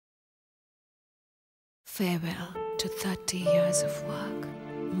Farewell to 30 years of work.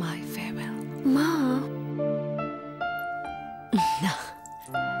 My farewell. Ma. No.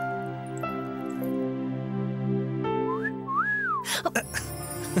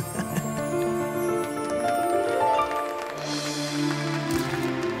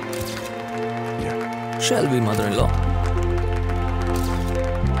 Shall we, mother-in-law?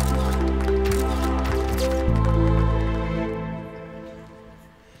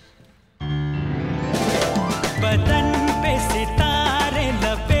 बदन पे सितारे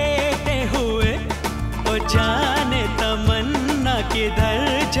लपेटे हुए, ओ जाने तमन्ना किधर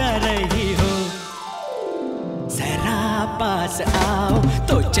जा रही हो। जरा पास आओ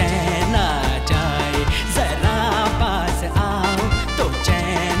तो चैन आ जाए, जरा पास आओ तो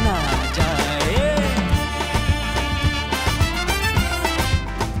चैन आ जाए।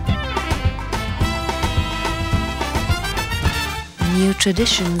 New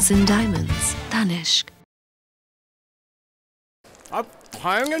traditions in diamonds. Tanishq. अब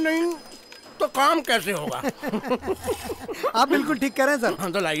खाएंगे नहीं तो काम कैसे होगा? आप बिल्कुल ठीक कह रहे हैं सर।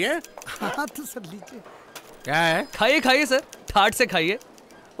 हाँ तो लाइए। हाँ तो सर लीजिए। क्या है? खाइए खाइए सर, ठाट से खाइए,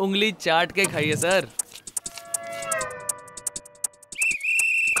 उंगली चाट के खाइए सर।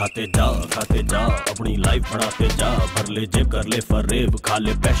 खाते जा अपनी लाइफ बढ़ाते जा, भर ले जेब कर ले फरेब, खा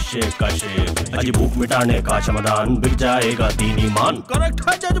ले पैसे का शेब, अजी भूख मिटाने का समाधान, बिक जाएगा दीन ईमान। करेक्ट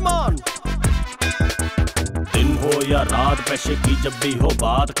है जजमान। दिन हो या रात पैसे की जब भी हो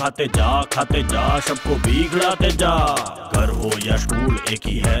बात, खाते जा सबको बिगड़ाते जा। घर हो या स्कूल एक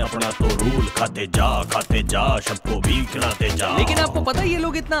ही है अपना तो रूल, खाते जा सबको बिगड़ाते जा। लेकिन आपको पता है ये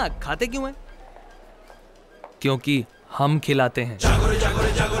लोग इतना खाते क्यों हैं? क्योंकि हम खिलाते हैं। जागो रे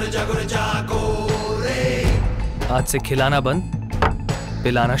आज से खिलाना बंद,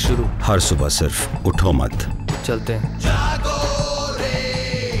 पिलाना शुरू। हर सुबह सिर्फ उठो मत, चलते हैं।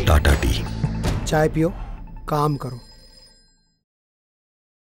 टाटा टी। चाय पियो, काम करो।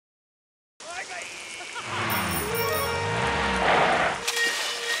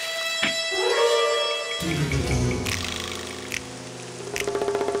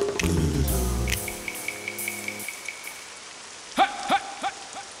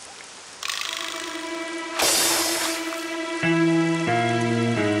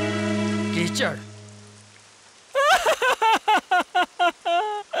 कीचड़।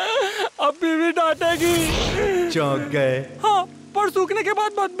 अब बीवी डांटेगी। चौंक गए? हाँ, पर सूखने के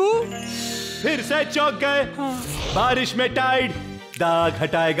बाद बदबू। फिर से चौंक गए? हाँ। बारिश में टाइड दाग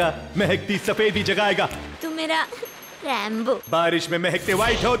हटाएगा, महकती सफेदी जगाएगा। तू मेरा रैम्बो। बारिश में महकते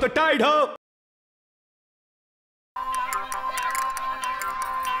व्हाइट हो तो टाइड हो।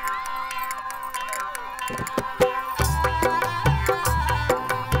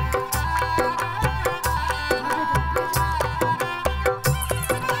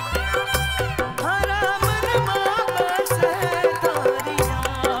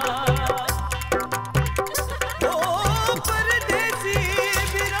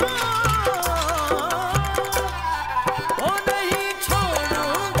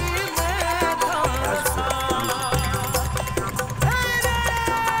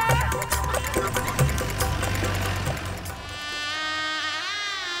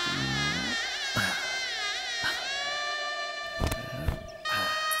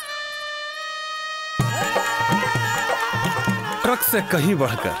 ट्रक से कहीं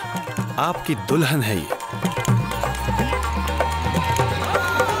बढ़कर आपकी दुल्हन है ये।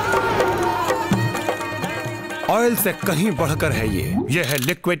 ऑयल से कहीं बढ़कर है ये है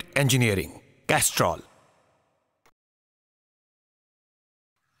liquid engineering, Castrol.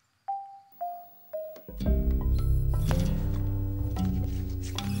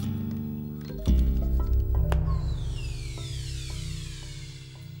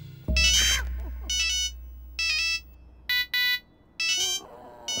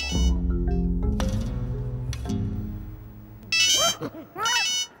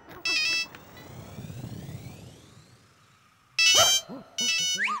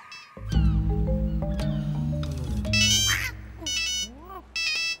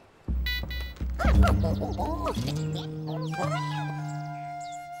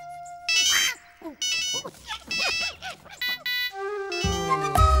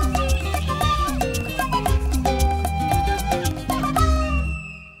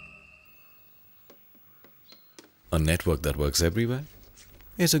 A network that works everywhere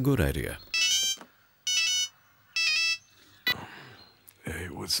is a good idea. Hey,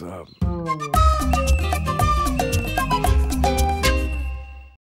 what's up?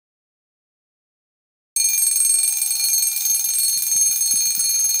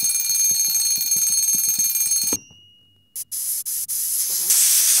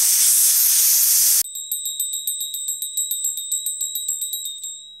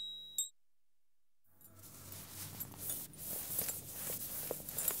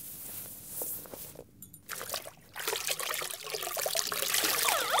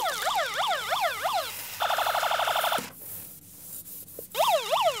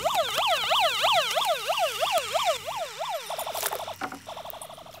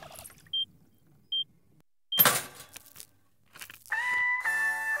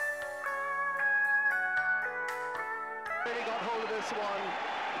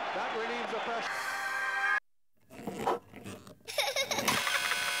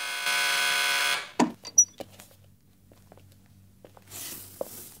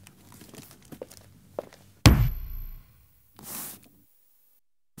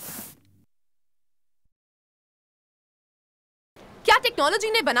 क्या टेक्नोलॉजी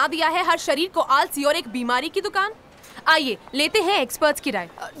ने बना दिया है हर शरीर को आलसी और एक बीमारी की दुकान। आइए लेते हैं एक्सपर्ट्स की राय।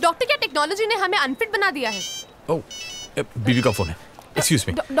 डॉक्टर, क्या टेक्नोलॉजी ने हमें अनफिट बना दिया है? ओह, बीवी का फोन है। Excuse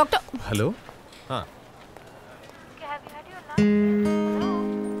me. डॉक्टर। हेलो। हाँ।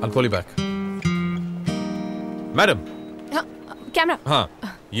 I'll call you back. Madam. Camera. हाँ,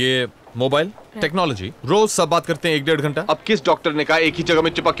 ये मोबाइल टेक्नोलॉजी रोज सब बात करते हैं 1-1.5 घंटा। अब किस डॉक्टर ने कहा एक ही जगह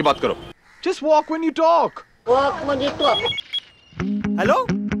में चिपक के बात करो? Just walk when you talk. Walk when you talk. Hello?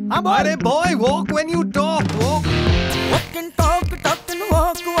 हाँ बॉय। अरे boy, walk when you talk. Walk. Walk and talk, talk and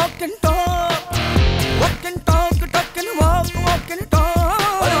walk, walk and talk. Walk and talk, talk and walk, walk and talk.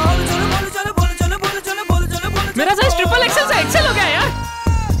 मेरा size triple XL से Excel हो गया यार।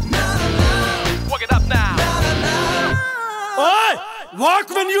 Walk it up now. ओए, walk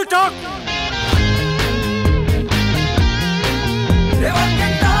when you talk. Walk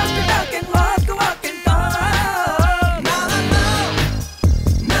and talk, talk and walk, walk and talk.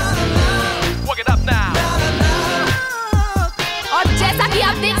 Walk it up now. और जैसा कि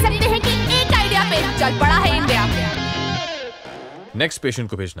आप देख सकते हैं कि एक आइडिया पे चल पड़ा है इंडिया। नेक्स्ट पेशेंट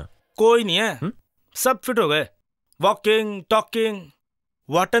को भेजना। कोई नहीं है, सब फिट हो गए। Walking talking,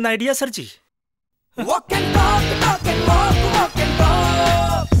 what an idea sir ji. Walk and talk, talk and walk, walk and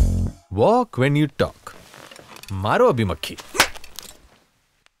talk. Walk when you talk. मारो अभी मक्खी।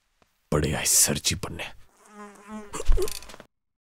 बड़े आए सर जी बनने।